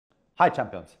Hi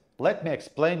champions, let me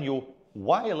explain you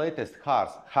why latest cars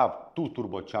have two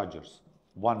turbochargers,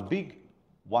 one big,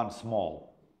 one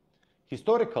small.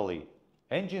 Historically,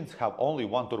 engines have only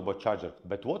one turbocharger,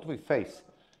 but what we face,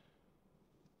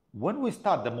 when we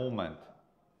start the movement,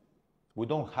 we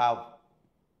don't have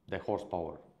the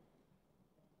horsepower.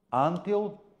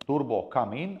 Until turbo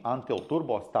come in, until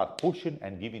turbo start pushing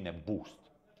and giving a boost.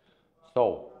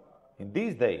 So, in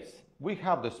these days, we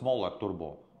have the smaller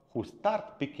turbo who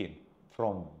start picking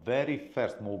from very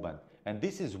first movement, and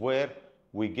this is where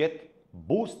we get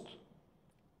boost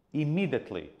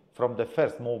immediately from the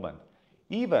first movement.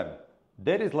 Even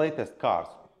there is latest cars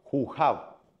who have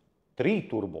 3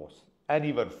 turbos and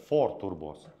even 4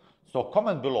 turbos. So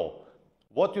comment below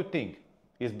what you think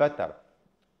is better,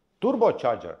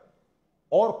 turbocharger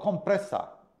or compressor,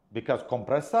 because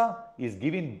compressor is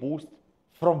giving boost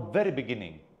from very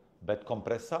beginning, but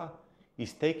compressor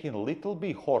is taking a little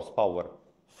bit horsepower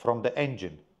from the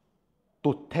engine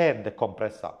to turn the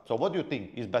compressor. So what do you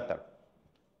think is better,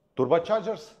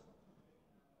 turbochargers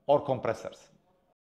or compressors?